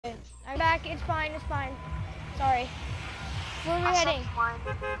back. It's fine. It's fine. Sorry. Where are we heading?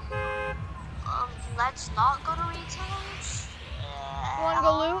 Let's not go to retailers. You wanna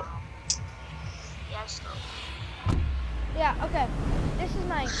go loot? Yeah, just go. Yeah. Okay. This is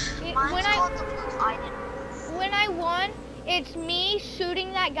mine. When I won, it's me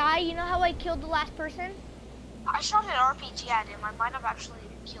shooting that guy. You know how I killed the last person? I shot an RPG at him. I might have actually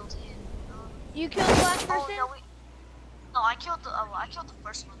killed him. You killed the last person? Oh, no, I killed the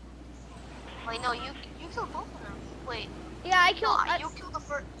first one. Wait, no, you killed both of them. Wait. Yeah, I killed. No, you killed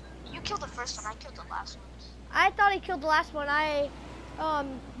the first one. I killed the last one. I thought I killed the last one.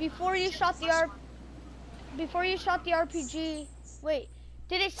 Before you shot the RPG. Wait,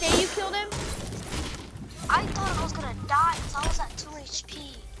 did it say you killed him? I thought I was gonna die because I was at 2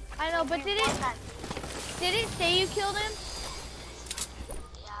 HP. I know, but did it say you killed him?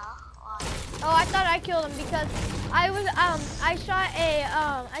 Yeah. Oh, I thought I killed him because I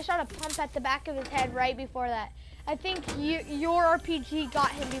shot a pump at the back of his head right before that. I think your RPG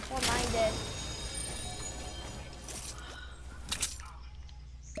got him before mine did.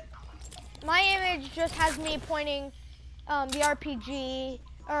 My image just has me pointing the RPG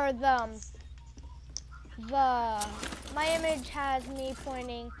or my image has me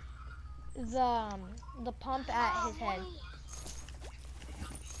pointing the pump at his head.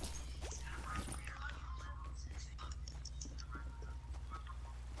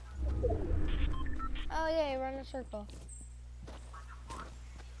 Oh yeah, run a circle.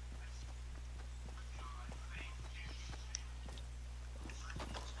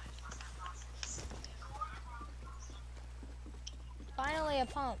 Finally a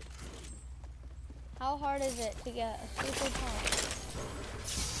pump. How hard is it to get a super pump?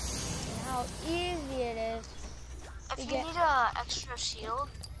 And how easy it is to get... If you need an extra shield,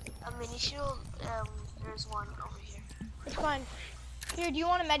 a mini shield, there's one over here. Which one? Here, do you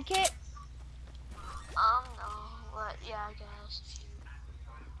want a med kit? No, but yeah, I guess.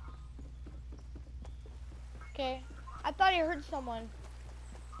 Okay. I thought I heard someone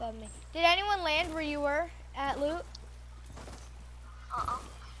above me. Did anyone land where you were at loot?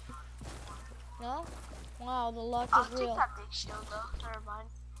 No? Wow, the luck is real. I'll take that big shield though. Never mind.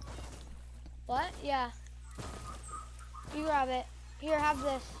 What? Yeah. You grab it. Here, have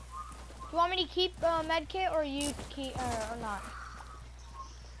this. Do you want me to keep med kit or you keep or not?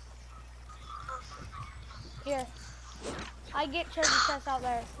 Here. I get treasure chests out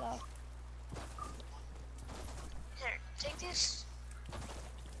there, so. Here, take this.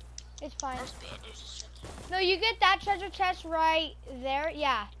 It's fine. There's bandages. No, you get that treasure chest right there.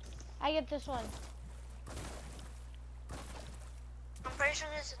 Yeah. I get this one. I'm pretty sure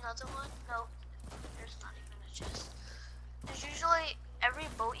there's another one. Nope. There's not even a chest. There's usually every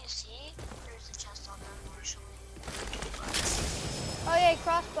boat you see, there's a chest on them usually. Oh yeah,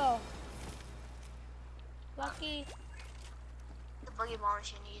 crossbow. Lucky. The buggy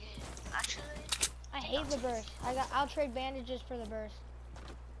bombs you need it. Actually. I hate the burst. I'll trade bandages for the burst.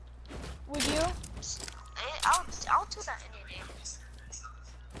 Would you? I'll do that any day.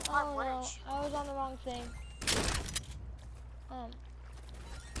 Oh no, I was on the wrong thing.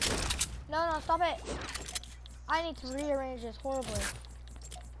 No, stop it. I need to rearrange this horribly.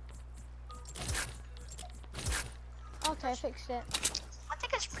 Okay, I fixed it. I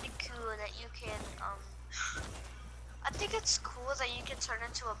think it's pretty cool that you can, I think it's cool that you can turn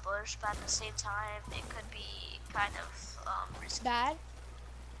into a bush, but at the same time, it could be kind of, risky. Bad?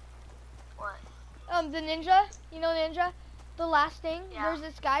 What? The ninja, you know Ninja? The last thing, yeah. There's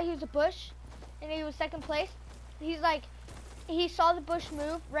this guy who's a bush, and he was second place. He's like, he saw the bush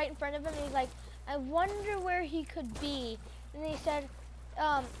move right in front of him, and he's like, I wonder where he could be. And he said,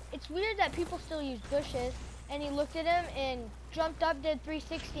 it's weird that people still use bushes. And he looked at him and jumped up, did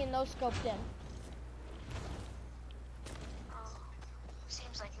 360, and no-scoped him. Oh,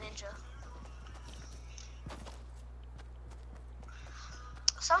 seems like Ninja.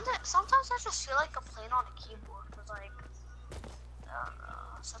 Sometimes I just feel like I'm playing on a keyboard, cause like, I don't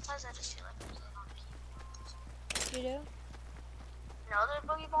know. Sometimes I just feel like I'm playing on a keyboard. You do? Another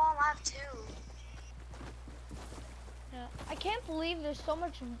boogie ball, I have two. Yeah. I can't believe there's so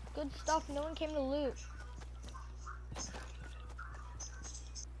much good stuff. No one came to loot.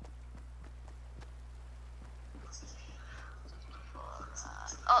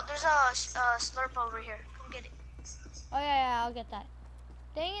 Oh, there's a slurp over here. Come get it. Oh yeah, I'll get that.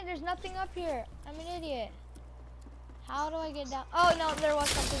 Dang it, there's nothing up here. I'm an idiot. How do I get down? Oh no, there was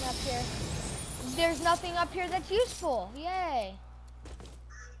something up here. There's nothing up here that's useful. Yay.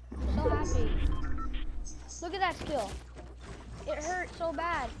 I'm so happy. Look at that skill. It hurt so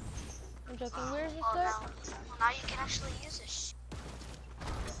bad. I'm joking. Where's the slurp? Now you can actually use it.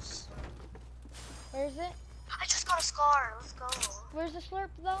 Where is it? I just got a scar. Let's go. Where's the slurp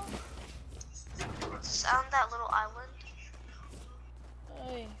though? It's on that little island.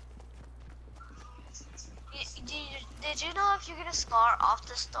 Hey. Did you know if you get a scar off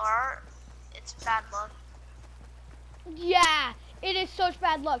the start, it's bad luck? Yeah, it is such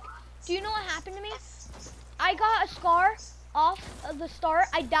bad luck. Do you know what happened to me? I got a scar off of the start.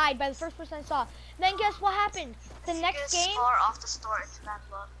 I died by the first person I saw. Then guess what happened? The next game. Scar off the start, it's bad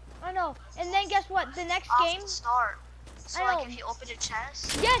luck. I know. And then guess what? The next Off game. the start. So I like know. if you open a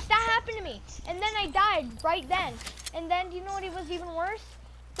chest. Yes, that happened to me. And then I died right then. And then do you know what it was even worse?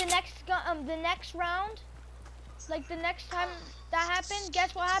 The next round, like the next time that happened,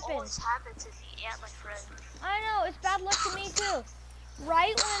 guess what happened? Always happened to me and my friend. I know, it's bad luck to me too.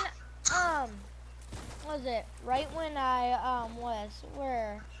 Right when was it? Right when I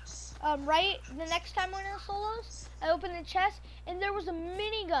right the next time I went in the solos, I opened the chest and there was a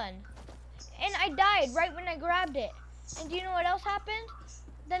minigun. And I died right when I grabbed it. And do you know what else happened?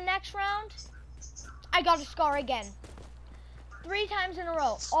 The next round, I got a scar again. 3 times in a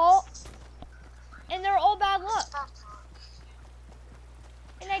row. And they're all bad luck.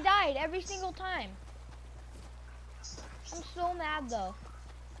 And I died every single time. I'm so mad though.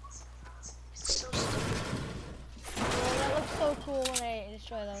 So stupid. Yeah, that looks so cool when I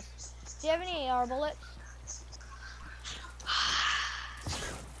destroy those. Do you have any AR bullets?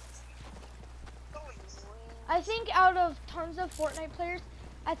 I think out of tons of Fortnite players,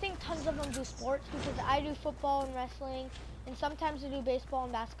 I think tons of them do sports because I do football and wrestling, and sometimes I do baseball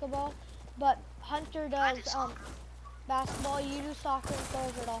and basketball. But Hunter does basketball, you do soccer, and so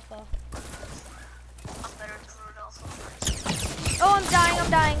is Rodolfo. I'm better than Rodolfo. Oh, I'm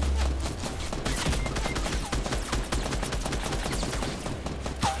dying.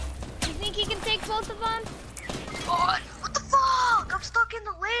 You think he can take both of them? God, what the fuck? I'm stuck in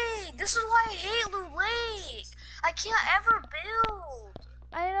the lake. This is why I hate Loot Lake. I can't ever build.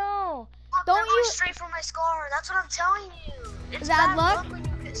 I know. I'm Don't going you? straight for my scar. That's what I'm telling you. It's Bad bad luck? luck when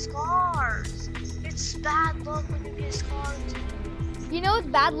you get scars. It's bad luck when you get scars. You know it's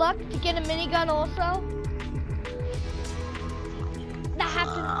bad luck to get a minigun also? That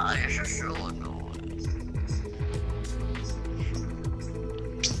happened. This is so annoying.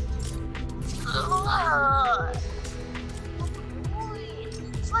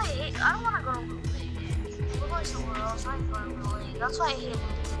 That's why I hate. I don't want to go to Loot Lake. We're going somewhere else. I ain't going to Loot Lake. That's why I hate Loot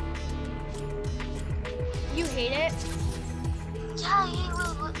Lake. You hate it? Yeah, I hate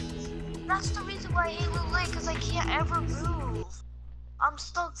Loot Lake. That's the reason why I hate Loot Lake, because I can't ever move. I'm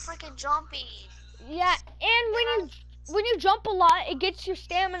stuck freaking jumping. Yeah, and when you jump a lot, it gets your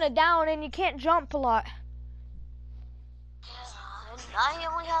stamina down and you can't jump a lot. Yeah, and I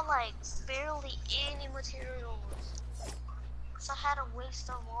only had like barely any materials. So I had to waste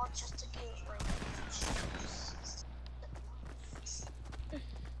them all just to get like shoes.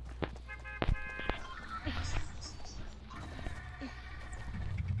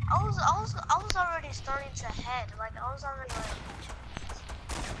 I was already starting to head. Like I was already like.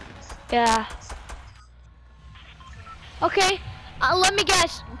 Yeah. Okay, let me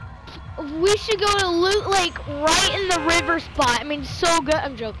guess. We should go to Loot Lake right in the river spot. I mean, so good.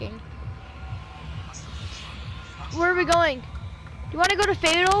 I'm joking. Where are we going? Do you want to go to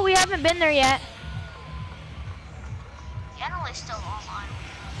Fatal? We haven't been there yet. Yeah, no, it's still online.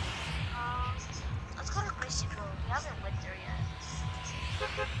 Let's go to Greasy Grove. We haven't went there yet.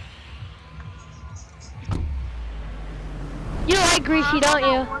 You don't like Greasy, don't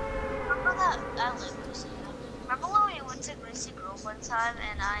you? Remember that? I live Greasy. Remember when we went to Greasy Grove one time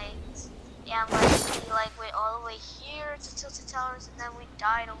and we went all the way here to Tilted Towers and then we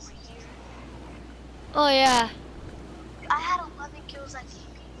died over here. Oh yeah. I had 11 kills at TP.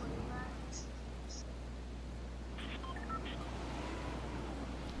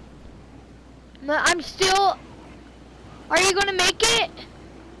 I'm still. Are you gonna make it?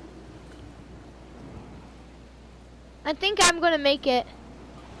 I think I'm gonna make it.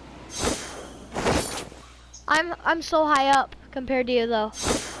 I'm so high up compared to you though.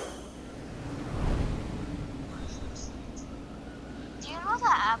 Do you know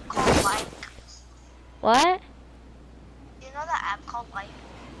that app called Like? What? Do you know that app called Like?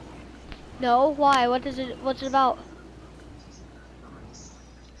 No, why? What's it about?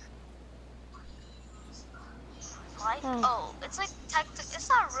 Like? Oh, it's like it's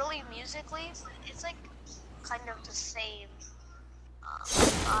not really musically, but it's like kind of the same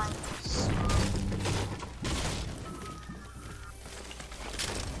vibes.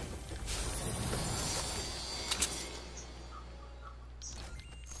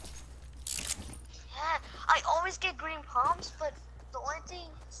 Yeah, I always get green pumps, but the only thing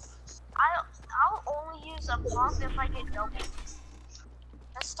I'll only use a pump if I get double.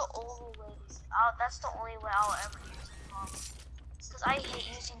 That's the only way. That's the only way I'll ever use a pump. Cause I hate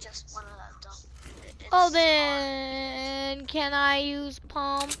using just one of them. Oh, then can I use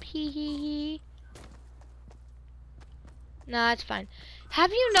pump? Hee hee hee. Nah, it's fine.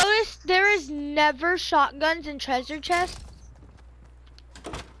 Have you noticed there is never shotguns in treasure chests?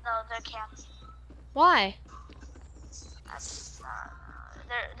 No, there can't be. Why? That's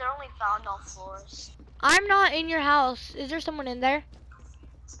they're only found on floors. I'm not in your house. Is there someone in there?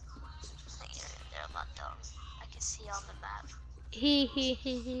 They're about them. I can see on the map. Hee hee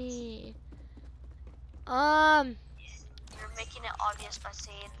hee hee. You're making it obvious by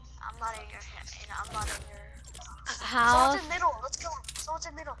saying I'm not in your I'm not in your house. Someone's in middle. Let's go. Someone's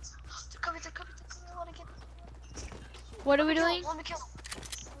in middle. They're coming. They're coming. They're coming. I wanna get. What are we doing? Let me kill him.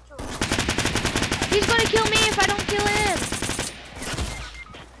 He's gonna kill me if I don't kill him.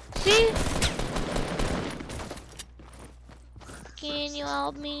 See? Can you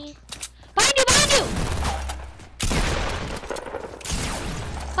help me? Behind you! Behind you!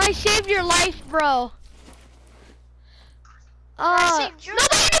 I saved your life, bro. I saved your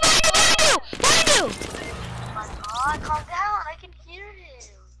life. No, behind you! Behind you! Behind you! Oh my god, calm down. I can hear him.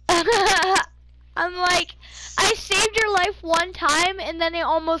 I'm like, I saved your life one time, and then it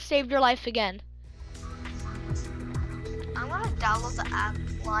almost saved your life again. I'm gonna download the app,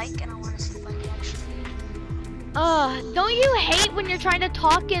 and I wanna see if I can actually. Don't you hate when you're trying to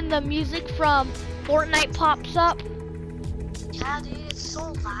talk and the music from Fortnite pops up? Yeah, dude, it's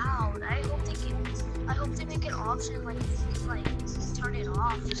so loud. I hope they make an option like you can like turn it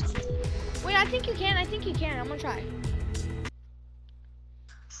off or something. Wait, I think you can. I'm gonna try.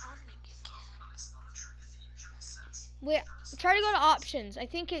 Wait, try to go to options. I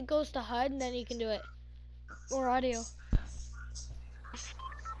think it goes to HUD and then you can do it. Or audio.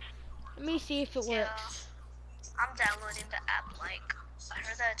 Let me see if it works. I'm downloading the app, I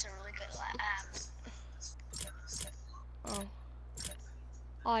heard that it's a really good app. Oh.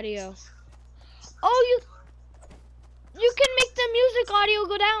 Audio. Oh, you can make the music audio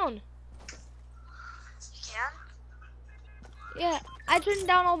go down. Yeah? Yeah, I turned it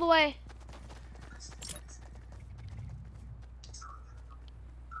down all the way.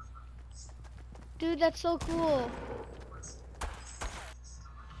 Dude, that's so cool.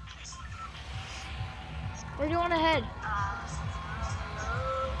 Where do you want to head?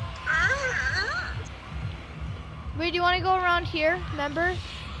 Wait, do you want to go around here? Remember?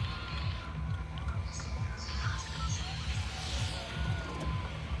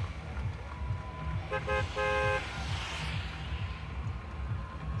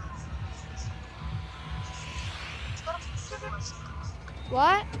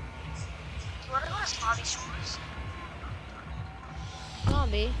 What? You wanna go to Snobby Shores?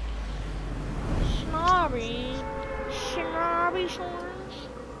 Snobby. Snobby Shores.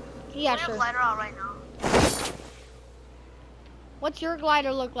 Yeah, sure. Glider out right now. What's your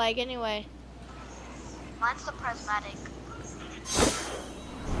glider look like anyway? Mine's the prismatic.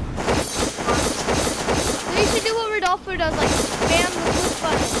 We should do what Rodolfo does, like spam the flip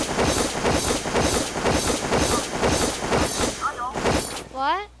button. I don't.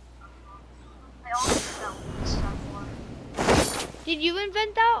 What? I always do that with stuff for. Did you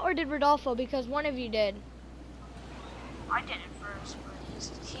invent that or did Rodolfo? Because one of you did. I did it first, but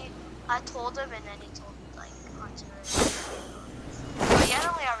I told him and then he told me like Hunter. But yeah, I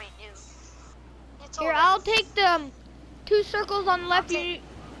already knew. Here, I'll take the 2 circles on the left.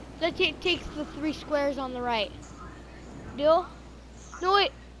 That takes the 3 squares on the right. Deal? No,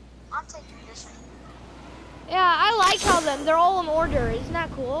 wait. I'm taking this one. Yeah, I like how they're all in order. Isn't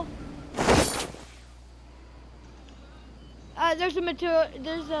that cool? There's a material,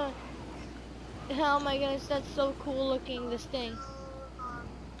 oh my goodness, that's so cool looking, this thing.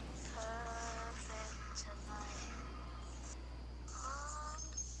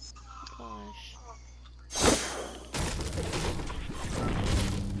 Gosh.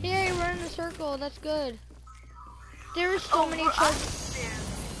 Yay, we're in a circle, that's good. There's so many treasures.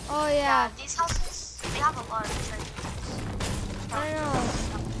 Oh yeah. These houses, they have a lot of treasures. I know.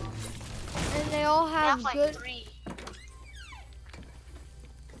 And they all have like good. 3.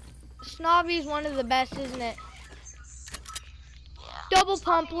 Snobby's one of the best, isn't it? Yeah. Double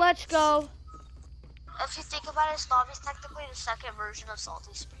pump, let's go. If you think about it, Snobby's technically the second version of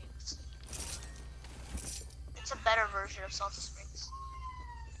Salty Springs. It's a better version of Salty Springs.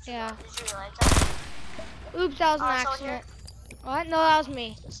 Yeah. Did you realize that? Oops, that was an accident. What? No, that was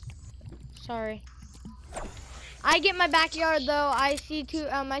me. Sorry. I get my backyard though. I see a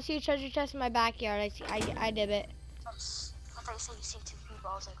treasure chest in my backyard. I did it. I thought you said you see 2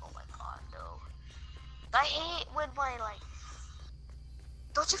 people. I was like, oh my god, no. I hate when my like.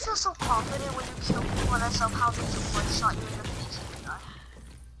 Don't you feel so confident when you kill people and somehow they just one shot you in the face and you die?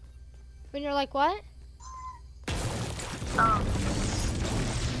 When you're like, what? Don't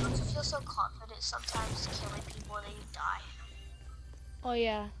you feel so confident sometimes killing people and then you die? Oh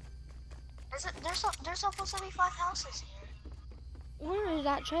yeah. There's supposed to be 5 houses here. Where is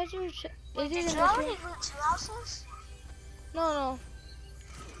that treasure? Is Wait, it did in you this already room? loot 2 houses? No.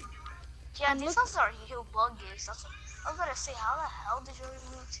 Yeah, these houses are humongous. That's what I was gonna say. How the hell did you already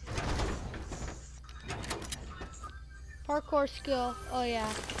loot 2? Parkour skill. Oh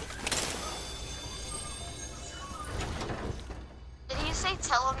yeah. Did you say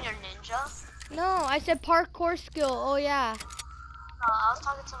tell him you're ninja? No, I said parkour skill. Oh yeah. No, I was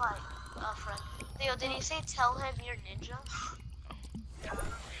talking to my friend. Theo, did he say tell him you're ninja?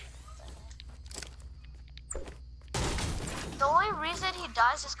 The only reason he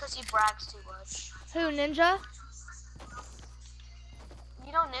dies is because he brags too much. Who, Ninja?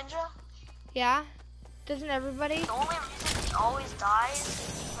 You know Ninja? Yeah. Doesn't everybody? The only reason he always dies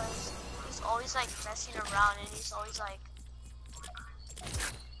is because he's always like messing around and he's always like...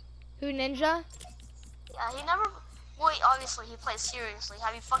 Who, Ninja? Yeah, he never... Well, obviously he plays seriously.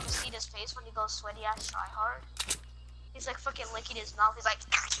 Have you fucking seen his face when he goes sweaty ass try hard? He's like fucking licking his mouth. He's like,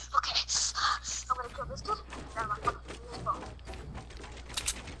 okay, I'm gonna kill this kid. Then I'm gonna fucking kill this bro.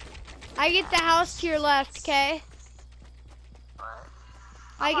 I get the house to your left, okay? But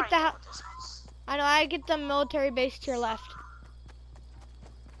I get the house. I know, I get the military base to your left.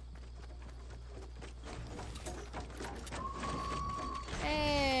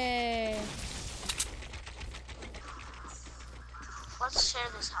 Hey. Let's share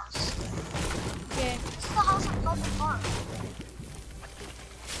this house. Okay. This is the house of Pleasant Park.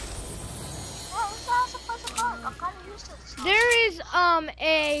 Yeah, this is the house of Pleasant Park. I'm kind of used to this house. There is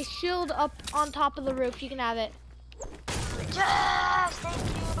a shield up on top of the roof. You can have it. Yes, thank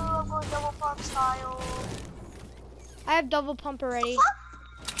you. I'm going double pump style. I have double pump already.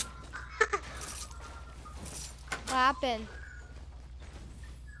 What happened?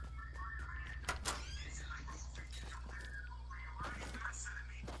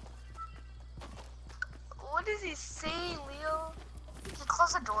 What is he saying, Leo? Can you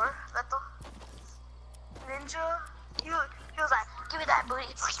close the door, Beto? Ninja? He was like, give me that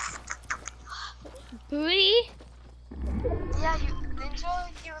booty. Booty? Yeah, Ninja,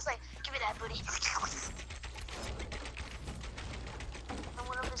 he was like, give me that booty. And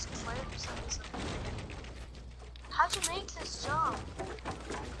one of his clips, how'd you make this jump?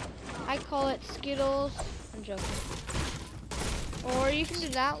 I call it Skittles. I'm joking. Or you can do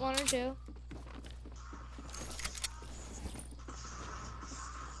that, one or two.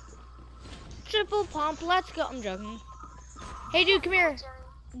 Triple pump, let's go. I'm joking. Hey dude, come here.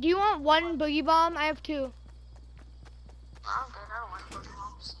 Do you want one boogie bomb? I have 2. I'm good, I don't like boogie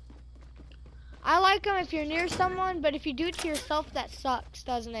bombs. I like them if you're near someone, but if you do it to yourself, that sucks,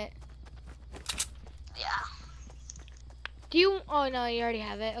 doesn't it? Yeah. Do you? Oh no, you already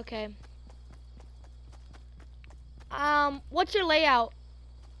have it. Okay. What's your layout?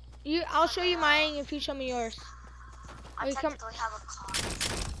 I'll show you mine if you show me yours. I technically have a car.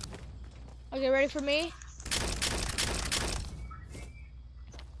 Okay, ready for me?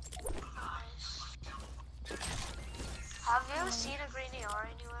 Nice. Have you ever seen a green AR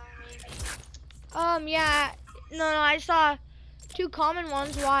anywhere, maybe? Yeah. No, I saw 2 common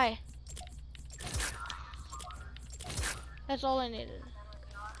ones. Why? That's all I needed.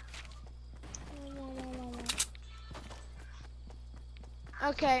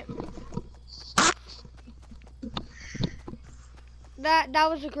 Okay. That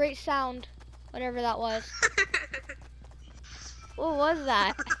was a great sound. Whatever that was. What was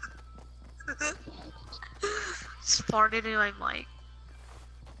that? Just farted in my mic.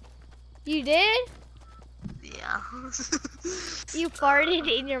 You did? Yeah. You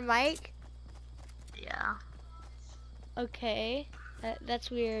farted in your mic? Yeah. Okay. That's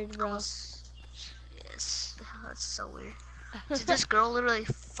weird, bro. Yes. That's so weird. Dude, this girl literally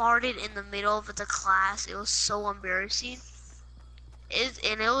farted in the middle of the class. It was so embarrassing. It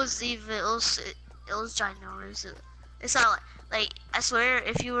was ginormous. It's not like I swear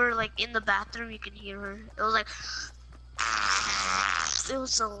if you were like in the bathroom you could hear her. It was like it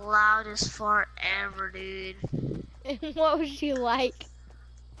was the loudest fart ever, dude. What was she like?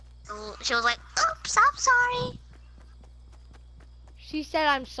 She was like, "Oops, I'm sorry." She said,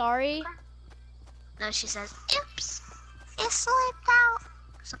 "I'm sorry." No, she says, "Oops, it slipped out."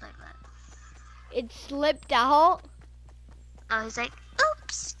 Something like that. It slipped out. No, he's like,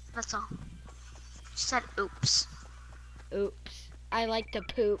 "Oops." That's all. She said, "Oops." Oops. I like the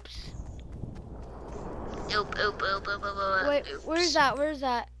poops. Oop, oop, oop, oop, oop, oop. Wait, Oops. where's that? Where's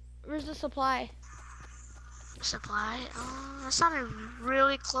that? Where's the supply? Supply? That sounded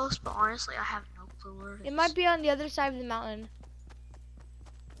really close, but honestly, I have no clue where it is. It might be on the other side of the mountain.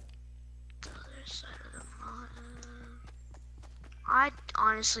 The other side of the mountain. I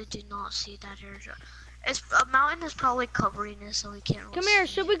honestly do not see that airdrop. A mountain is probably covering it, so we can't really Come here.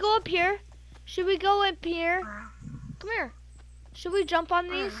 see Should it. we go up here? Should we go up here? Where? Come here. Should we jump on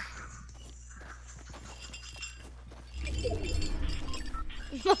Where? these?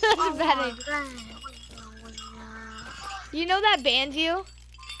 That's a bad idea. You know that bans you?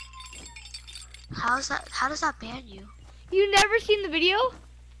 How does that ban you? You never seen the video?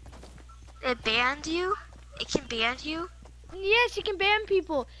 It banned you? It can ban you? Yes, you can ban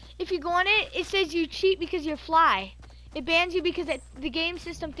people. If you go on it, it says you cheat because you fly. It bans you because the game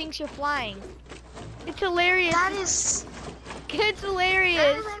system thinks you're flying. It's hilarious. That is... It's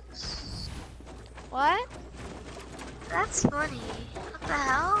hilarious. What? That's funny. What the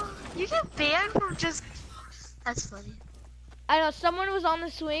hell? You get banned from just... That's funny. I know, someone was on the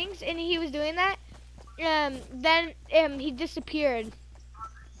swings and he was doing that. Then he disappeared.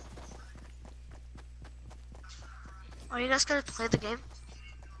 Are you guys gonna play the game?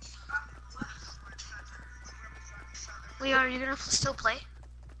 Leo, are you gonna still play?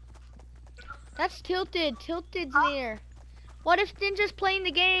 That's Tilted. Tilted's near. What if Ninja's playing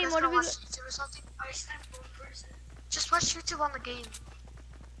the game? You guys What if gonna we... watch YouTube or something? Just watch YouTube on the game.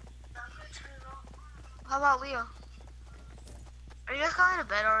 How about Leo? Are you guys going to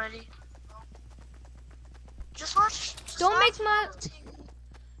bed already? Just watch. Don't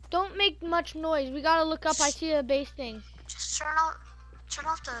make much noise. We gotta look up. I see a base thing. Just turn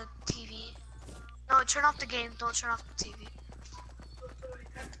off the TV. No, turn off the game. Don't turn off the TV.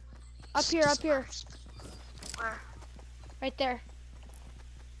 Up here, up here. Where? Right there.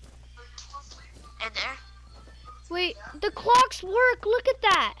 In there? Wait, the clocks work. Look at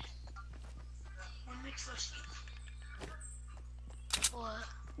that. What?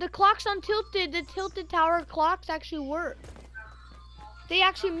 The clocks on Tilted, the Tilted Tower clocks actually work. They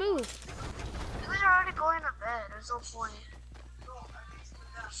actually move. You guys are already going to bed. There's no point.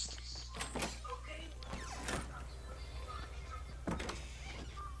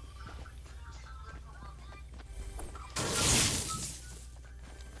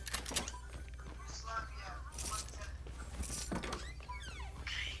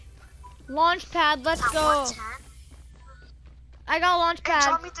 Launch pad, let's go. I got a launch Hey, pad.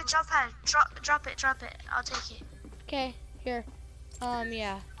 drop me the jump pad. Drop it. I'll take it. Okay, here.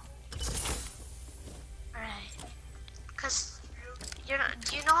 Yeah. Alright. Cause do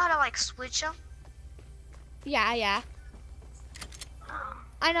you know how to like switch them? Yeah.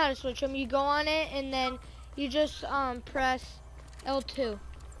 I know how to switch them. You go on it and then you just press L2.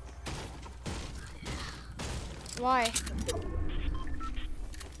 Why?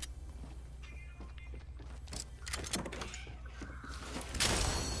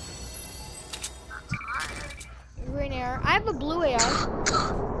 Green AR. I have a blue AR.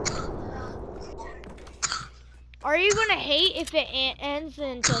 Are you gonna hate if it ends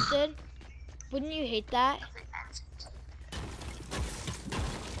in Tilted? Wouldn't you hate that?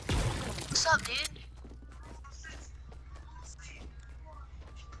 What's up, dude?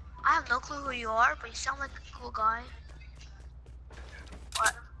 I have no clue who you are, but you sound like a cool guy.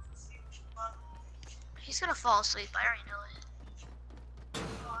 What? He's gonna fall asleep. I already know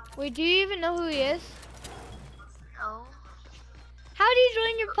it. Wait, do you even know who he is? No. How do you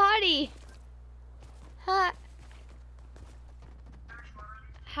join your party? Huh?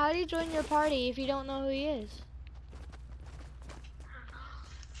 How do you join your party if you don't know who he is?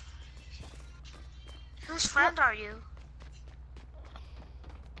 Whose friend are you?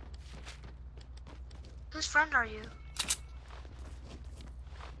 Whose friend are you?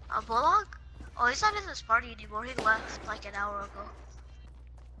 A bulldog? Oh, he's not in this party anymore. He left like an hour ago.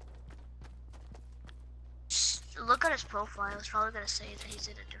 Look at his profile. It's probably gonna say that he's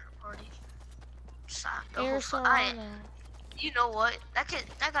in a different party. You know what? That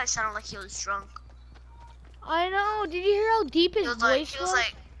guy sounded like he was drunk. I know. Did you hear how deep his voice was?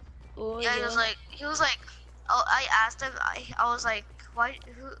 He was like. Oh, I asked him. I was like, why?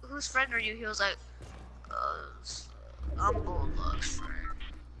 Whose friend are you? He was like, I'm Bulldog's friend.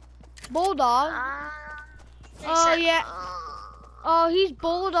 Bulldog? Oh yeah. Oh, he's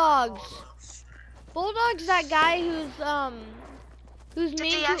Bulldogs. Bulldog's that guy who's Did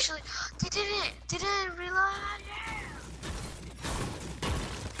mean. They didn't realize.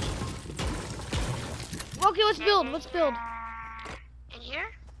 Okay, let's build. Let's build. In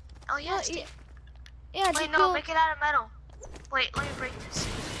here? Oh yeah. Yeah, Wait, just no, build. make it out of metal. Wait, let me break this.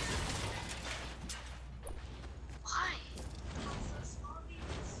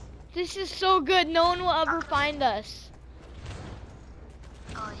 This is so good. No one will ever find us.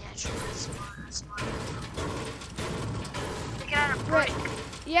 Oh yeah, true. That's smart. That's smart. They get out of break. Right.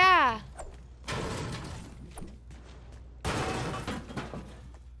 Yeah.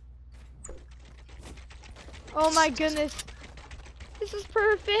 Oh my goodness. This is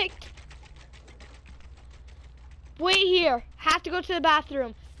perfect. Wait here. Have to go to the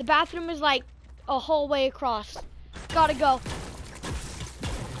bathroom. The bathroom is like a whole way across. Gotta go.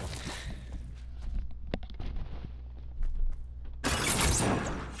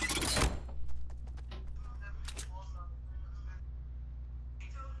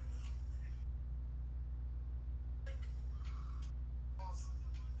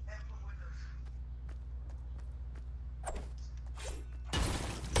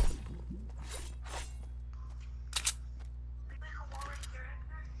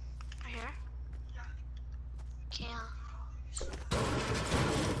 Right here? Can't.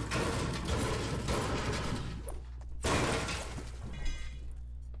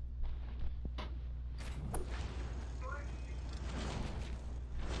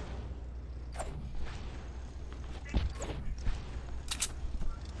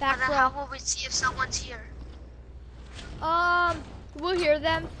 Back And then row. how will we see if someone's here? We'll hear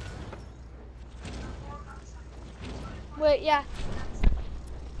them. Wait, yeah.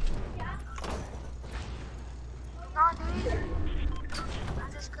 No, dude.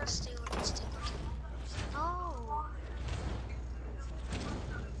 I'm just gonna stay looking. No.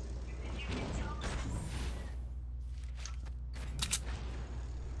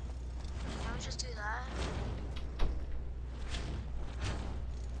 Can we just do that?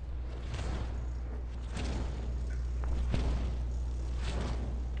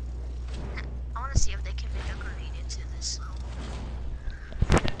 I want to see if they can make a grenade into this.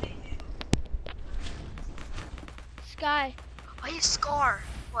 Sky. Why you Scar?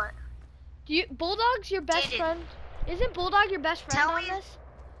 What? Bulldog's your best Jaden. friend? Isn't Bulldog your best friend Tell on me- this?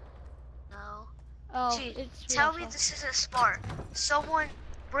 No. Oh, Gee, it's tell real me this isn't smart. Someone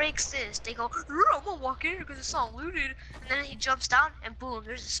breaks this. They go, I'm gonna walk in here because it's not looted. And then he jumps down and boom,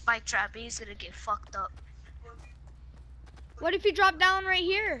 there's a spike trap and he's gonna get fucked up. What if you drop down right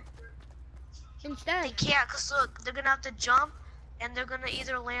here instead? They can't because look, they're gonna have to jump and they're gonna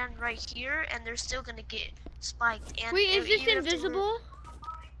either land right here and they're still gonna get spiked. And Wait, is this even if they were- invisible?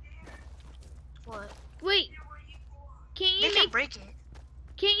 What? Wait, can't They you can make break it.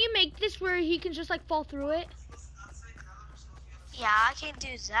 can't you make this where he can just like fall through it? Yeah, I can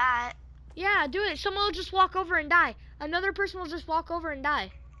do that. Yeah, do it. Someone will just walk over and die. Another person will just walk over and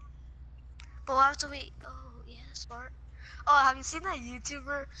die. But we'll have to wait. Oh, yeah, smart. Oh, have you seen that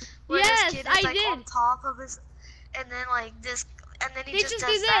YouTuber where Yes, this kid is I like on did. top of his, and then like this, and then he They just just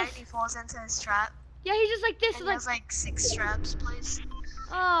does do that this. and he falls into his trap, Yeah, he's just like this. and he Like, has like 6 traps placed.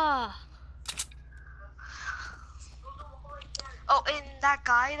 ah. Oh, and that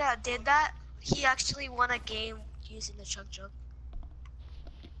guy that did that, he actually won a game using the chug jug.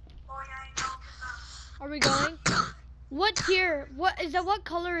 Are we going? What tier? What is that? What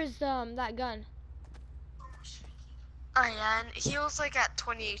color is that gun? Oh yeah, and he was like at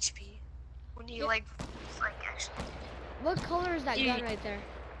 20 HP when he Yeah. like actually What color is that Yeah. gun right there?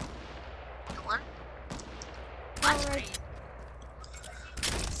 the one. Oh, Mine's right. green.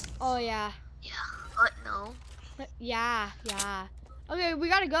 Oh yeah. Yeah, but no. Yeah, yeah. Okay, we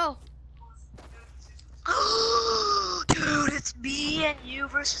gotta go. Dude, it's me and you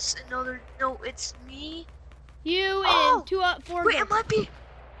versus another. No, it's me. You Oh! and 2 up 4. Wait, it might be.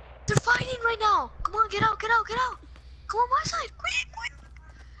 They're fighting right now. Come on, get out, get out, get out. Come on, my side. Quick, quick.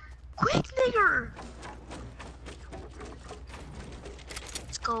 Quick, nigger.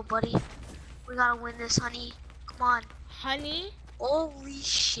 Let's go, buddy. We gotta win this, honey. Come on. Honey? Holy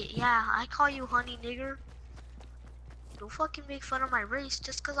shit. Yeah, I call you honey, nigger. Don't fucking make fun of my race.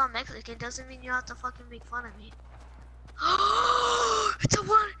 Just because I'm Mexican doesn't mean you have to fucking make fun of me. It's a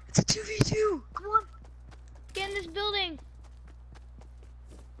 1. It's a 2v2. Come on. Get in this building.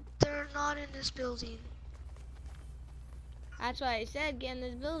 They're not in this building. That's why I said get in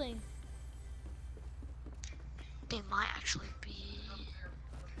this building. They might actually be.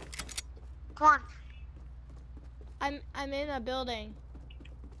 Come on. I'm in a building.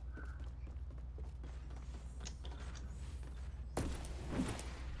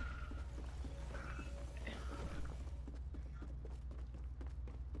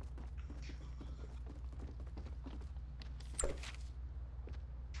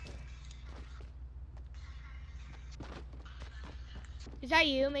 Is that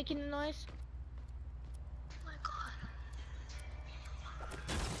you making the noise? Oh my god.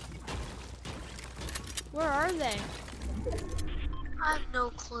 Where are they? I have no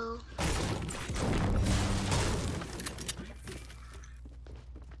clue.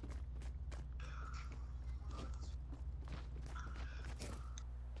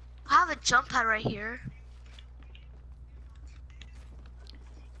 I have a jump pad right here.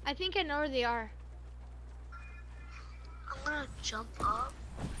 I think I know where they are. I'm gonna jump up.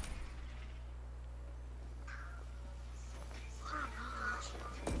 I don't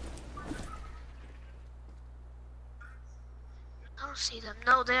know. I don't see them.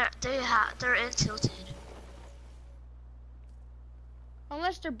 No, they're in tilted.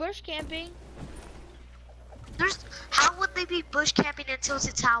 Unless they're bush camping. How would they be bush camping in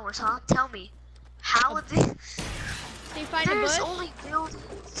tilted towers, huh? Tell me. How would they? They find a bush? Only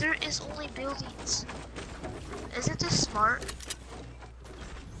buildings. There is only buildings. Isn't this smart?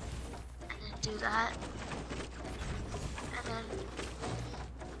 And then do that. And then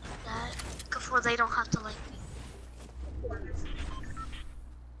that. Before they don't have to like me.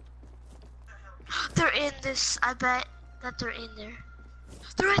 They're in this. I bet that they're in there.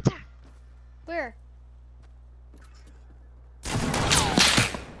 They're right there. Where?